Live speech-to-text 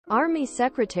Army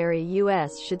Secretary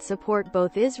U.S. should support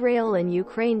both Israel and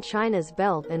Ukraine. China's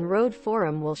Belt and Road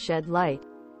Forum will shed light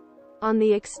on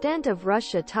the extent of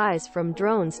Russia ties from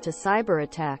drones to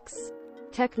cyberattacks.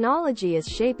 Technology is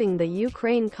shaping the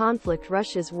Ukraine conflict.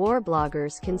 Russia's war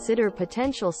bloggers consider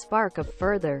potential spark of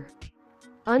further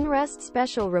unrest.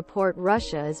 Special report: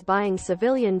 Russia is buying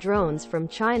civilian drones from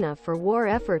China for war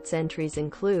efforts. Entries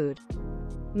include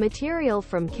material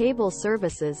from cable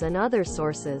services and other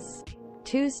sources.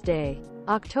 Tuesday,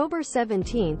 October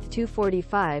 17,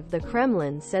 2:45, the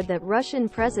Kremlin said that Russian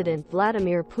President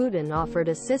Vladimir Putin offered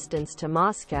assistance to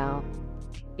Moscow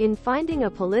in finding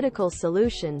a political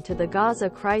solution to the Gaza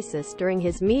crisis during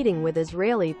his meeting with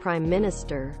Israeli Prime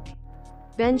Minister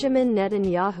Benjamin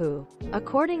Netanyahu.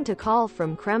 According to call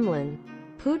from Kremlin,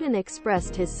 Putin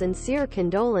expressed his sincere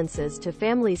condolences to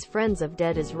families, friends of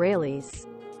dead Israelis,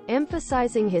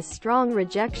 emphasizing his strong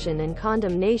rejection and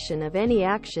condemnation of any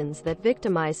actions that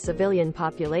victimize civilian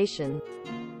population,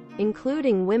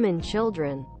 including women and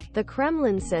children. The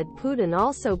Kremlin said Putin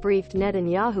also briefed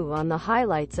Netanyahu on the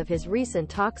highlights of his recent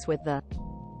talks with the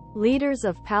leaders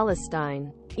of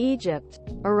Palestine, Egypt,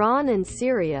 Iran and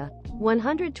Syria.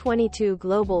 122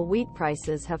 global wheat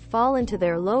prices have fallen to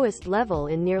their lowest level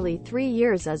in nearly 3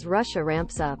 years as Russia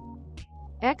ramps up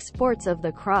exports of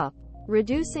the crop,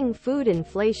 reducing food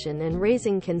inflation and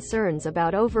raising concerns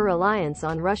about over-reliance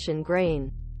on Russian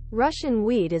grain. Russian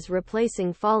wheat is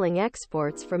replacing falling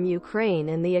exports from Ukraine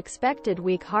and the expected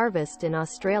weak harvest in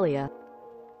Australia.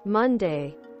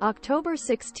 Monday, October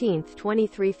 16,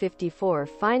 23:54,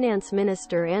 Finance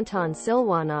Minister Anton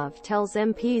Siluanov tells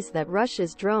MPs that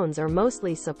Russia's drones are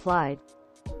mostly supplied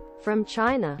from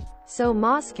China, so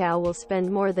Moscow will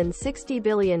spend more than 60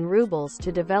 billion rubles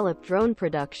to develop drone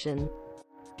production.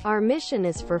 Our mission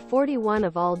is for 41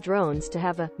 of all drones to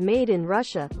have a "Made in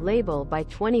Russia" label by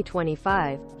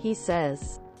 2025, he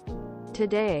says.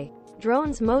 Today,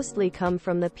 drones mostly come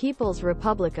from the People's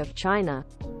Republic of China.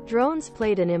 Drones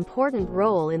played an important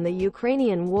role in the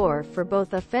Ukrainian war for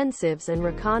both offensives and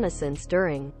reconnaissance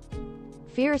during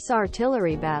fierce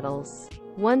artillery battles.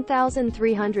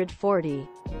 1340.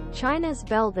 China's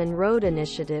Belt and Road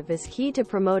Initiative is key to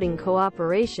promoting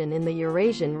cooperation in the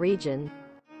Eurasian region,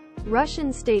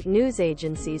 Russian state news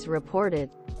agencies reported,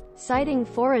 citing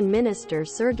Foreign Minister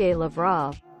Sergey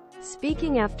Lavrov,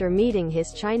 speaking after meeting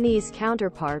his Chinese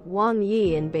counterpart Wang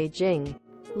Yi in Beijing.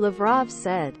 Lavrov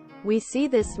said, "We see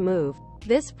this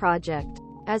project,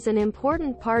 as an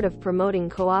important part of promoting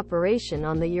cooperation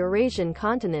on the Eurasian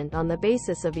continent on the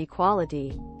basis of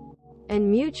equality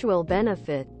and mutual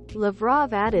benefit."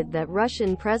 Lavrov added that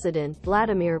Russian President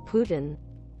Vladimir Putin,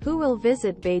 who will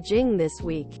visit Beijing this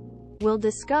week, will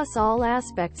discuss all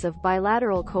aspects of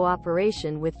bilateral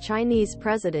cooperation with Chinese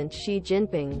President Xi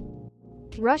Jinping.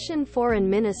 Russian Foreign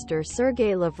Minister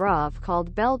Sergey Lavrov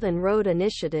called Belt and Road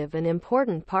Initiative an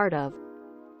important part of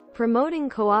promoting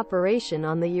cooperation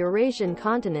on the Eurasian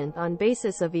continent on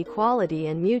basis of equality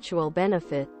and mutual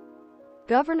benefit.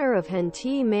 Governor of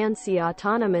Khanty-Mansi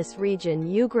Autonomous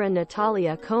Region-Yugra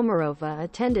Natalya Komarova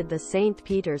attended the St.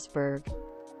 Petersburg,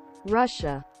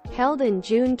 Russia, held in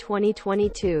June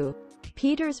 2022,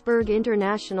 Petersburg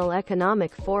International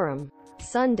Economic Forum.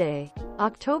 Sunday,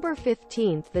 October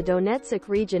 15, the Donetsk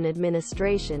region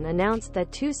administration announced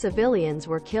that 2 civilians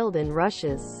were killed in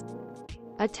Russia's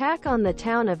attack on the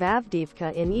town of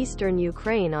Avdiivka in eastern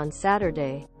Ukraine on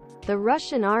Saturday. The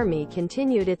Russian army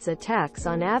continued its attacks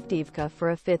on Avdiivka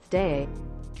for a 5th day,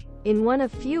 in one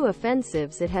of few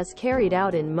offensives it has carried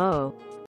out in Mo.